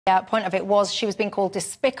Point of it was she was being called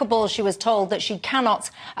despicable. She was told that she cannot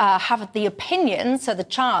have the opinion. So the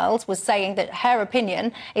child was saying that her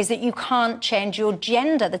opinion is that you can't change your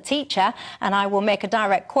gender. The teacher, and I will make a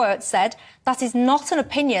direct quote, said, "That is not an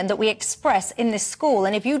opinion that we express in this school.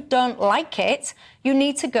 And if you don't like it, you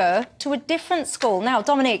need to go to a different school." Now,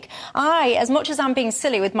 Dominique, as much as I'm being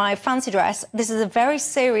silly with my fancy dress, this is a very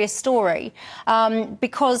serious story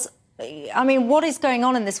because, I mean, what is going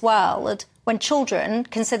on in this world when children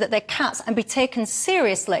consider they're cats and be taken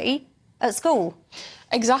seriously at school?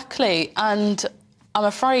 Exactly, and I'm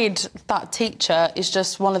afraid that teacher is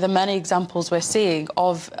just one of the many examples we're seeing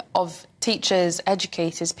of teachers,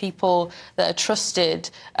 educators, people that are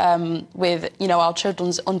trusted with, you know, our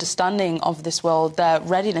children's understanding of this world, their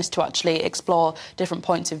readiness to actually explore different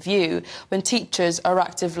points of view, when teachers are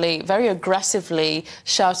actively, very aggressively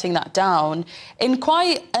shouting that down in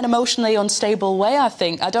quite an emotionally unstable way, I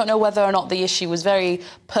think. I don't know whether or not the issue was very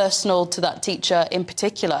personal to that teacher in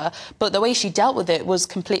particular, but the way she dealt with it was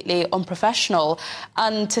completely unprofessional.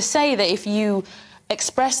 And to say that if you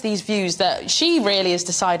express these views that she really has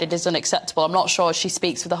decided is unacceptable, I'm not sure she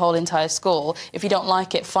speaks for the whole entire school, if you don't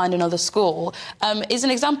like it, find another school, is an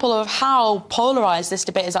example of how polarised this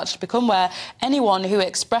debate has actually become, where anyone who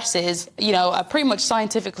expresses, you know, a pretty much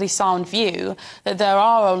scientifically sound view that there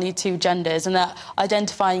are only two genders and that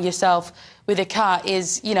identifying yourself with a cat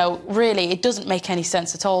is, you know, really, it doesn't make any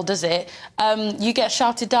sense at all, does it? You get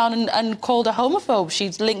shouted down and called a homophobe.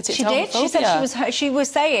 She's linked it to homophobia. She did. She said she was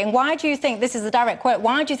saying, why do you think, this is the direct quote,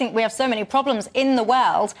 why do you think we have so many problems in the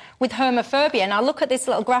world with homophobia? Now, look at this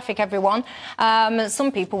little graphic, everyone.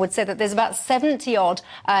 Some people would say that there's about 70-odd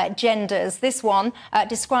genders. This one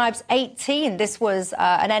describes 18. This was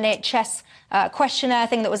an NHS questionnaire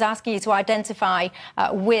thing that was asking you to identify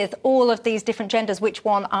with all of these different genders. Which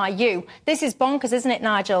one are you? This is bonkers, isn't it,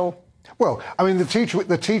 Nigel? Well, I mean,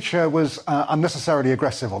 the teacher was unnecessarily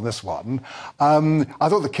aggressive on this one. I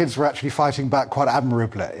thought the kids were actually fighting back quite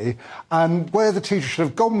admirably. And where the teacher should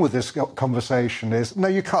have gone with this conversation is, no,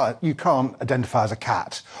 you can't identify as a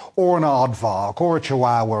cat or an aardvark or a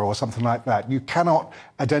chihuahua or something like that. You cannot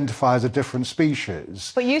identify as a different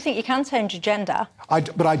species. But you think you can change your gender?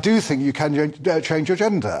 But I do think you can change your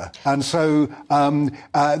gender. And so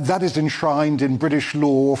that is enshrined in British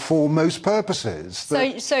law for most purposes.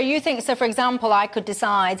 So you think, so for example, I could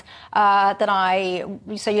decide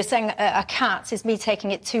so you're saying a cat is me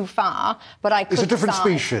taking it too far, but I could It's a different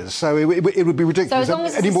species, so it would be ridiculous. So as long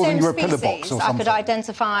as any it's more the than same you're a pillar species, box or something. I could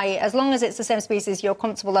identify, as long as it's the same species, you're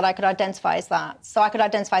comfortable that I could identify as that. So I could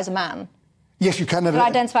identify as a man. Yes, you can. Could I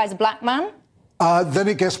identify as a black man? Then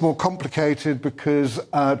it gets more complicated because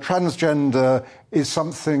transgender is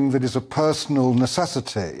something that is a personal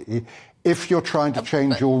necessity. If you're trying to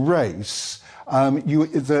change your race,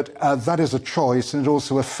 that is a choice, and it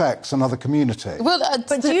also affects another community. Well,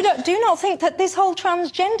 but do you not think that this whole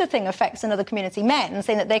transgender thing affects another community? Men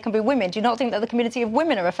saying that they can be women. Do you not think that the community of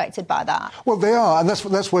women are affected by that? Well, they are, and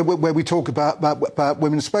that's where we talk about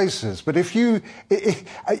women's spaces. But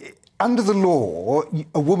under the law,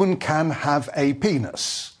 a woman can have a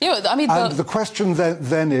penis. Yeah, I mean, and the question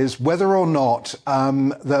then is whether or not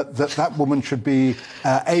that woman should be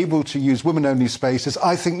able to use women-only spaces.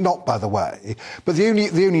 I think not, by the way. But the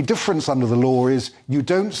only difference under the law is you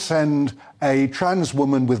don't send a trans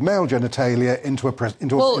woman with male genitalia into a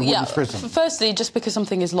women's prison. Firstly, just because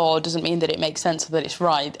something is law doesn't mean that it makes sense or that it's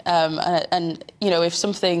right. And you know, if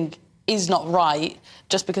something is not right,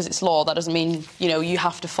 just because it's law, that doesn't mean, you know, you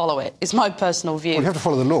have to follow it. It's my personal view. Well, you have to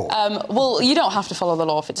follow the law. Well, you don't have to follow the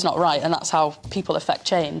law if it's not right, and that's how people affect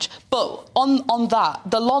change. But on that,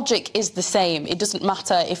 the logic is the same. It doesn't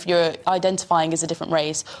matter if you're identifying as a different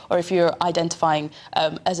race or if you're identifying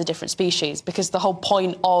as a different species, because the whole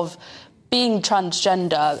point of being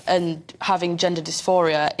transgender and having gender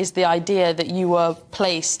dysphoria is the idea that you were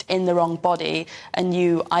placed in the wrong body and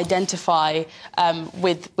you identify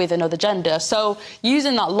with another gender. So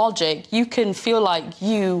using that logic, you can feel like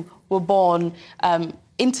you were born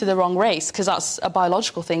into the wrong race, because that's a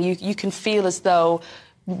biological thing. You can feel as though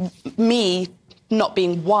me not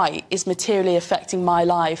being white is materially affecting my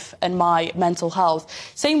life and my mental health.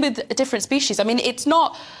 Same with a different species. I mean, it's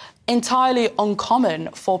not entirely uncommon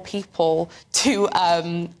for people to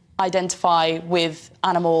identify with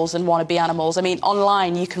animals and want to be animals. I mean,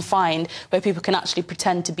 online you can find where people can actually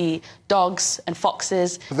pretend to be dogs and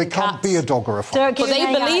foxes. But they can't cats. be a dog or a fox. But they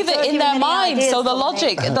believe it in their mind, so the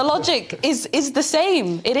logic is the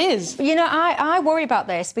same. It is. You know, I worry about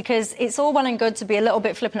this because it's all well and good to be a little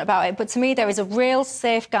bit flippant about it, but to me there is a real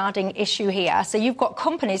safeguarding issue here. So you've got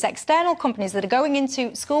companies, external companies, that are going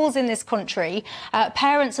into schools in this country.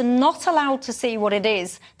 Parents are not allowed to see what it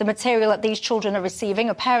is, the material that these children are receiving.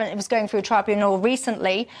 A parent was going through a tribunal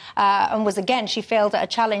recently and was, again, she failed at a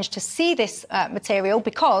challenge to see this material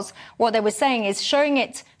because what they were saying is showing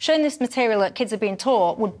this material that kids are being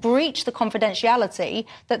taught would breach the confidentiality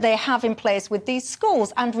that they have in place with these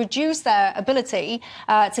schools and reduce their ability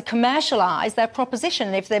to commercialise their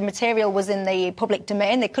proposition. If the material was in the public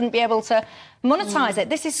domain, they couldn't be able to monetise it.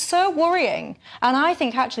 This is so worrying. And I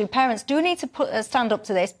think, actually, parents do need to stand up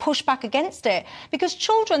to this, push back against it, because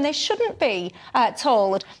children, they shouldn't be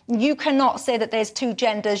told, you cannot say that there's two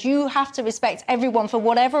genders, you have to respect everyone for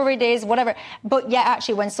whatever it is, whatever. But yet,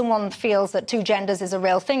 actually, when someone feels that two genders is a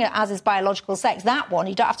real thing, as is biological sex, that one,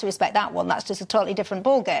 you don't have to respect that one. That's just a totally different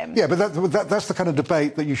ballgame. Yeah, but that's the kind of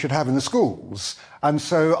debate that you should have in the schools. And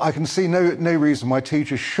so I can see no reason why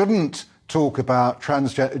teachers shouldn't talk about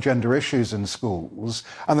transgender issues in schools,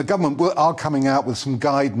 and the government are coming out with some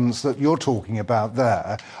guidance that you're talking about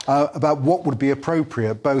there, about what would be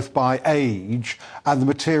appropriate both by age and the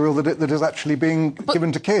material that is actually being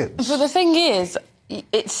given to kids. But the thing is,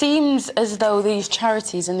 it seems as though these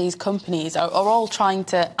charities and these companies are all trying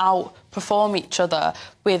to outperform each other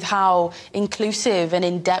with how inclusive and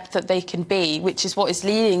in-depth that they can be, which is what is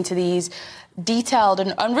leading to these detailed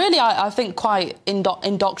and really, I think, quite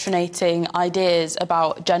indoctrinating ideas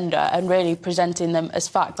about gender and really presenting them as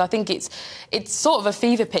fact. I think it's sort of a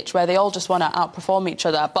fever pitch where they all just want to outperform each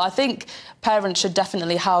other. But I think parents should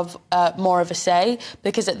definitely have more of a say,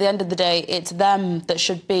 because at the end of the day, it's them that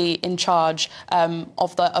should be in charge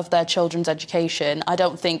of their children's education. I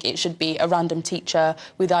don't think it should be a random teacher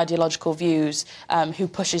with ideological views who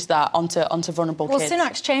pushes that onto vulnerable kids. Well,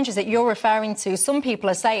 Sunak's changes that you're referring to, some people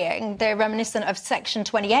are saying they're reminiscent of Section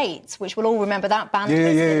 28, which we'll all remember that ban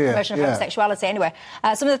the promotion of homosexuality. Anyway,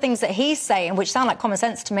 some of the things that he's saying, which sound like common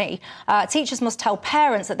sense to me, teachers must tell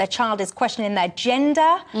parents that their child is questioning their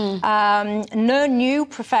gender, no new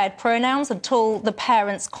preferred pronouns until the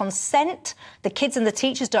parents consent. The kids and the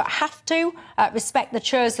teachers don't have to respect the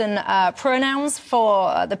chosen pronouns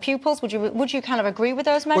for the pupils. Would you kind of agree with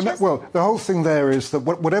those measures? Well, the whole thing there is that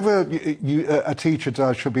whatever a teacher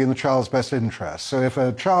does should be in the child's best interest. So if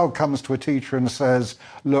a child comes to a teacher and says,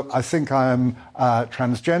 look, I think I'm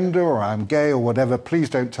transgender or I'm gay or whatever, please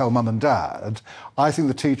don't tell mum and dad, I think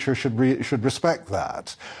the teacher should respect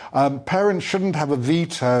that. Parents shouldn't have a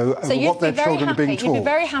veto over what their children are being taught. You'd be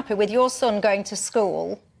very happy with your son going to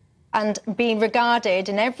school and being regarded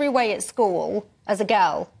in every way at school as a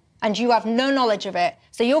girl, and you have no knowledge of it.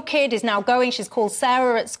 So your kid is now going, she's called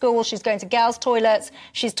Sarah at school, she's going to girls' toilets,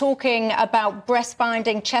 she's talking about breast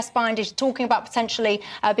binding, chest binding, she's talking about potentially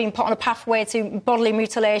being put on a pathway to bodily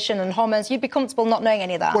mutilation and hormones. You'd be comfortable not knowing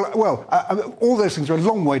any of that? Well, all those things are a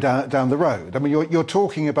long way down the road. I mean, you're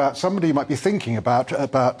talking about somebody who might be thinking about becoming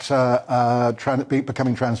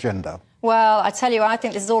transgender. Well, I tell you, I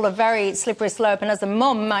think this is all a very slippery slope. And as a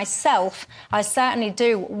mum myself, I certainly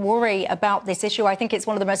do worry about this issue. I think it's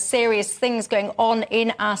one of the most serious things going on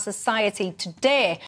in our society today.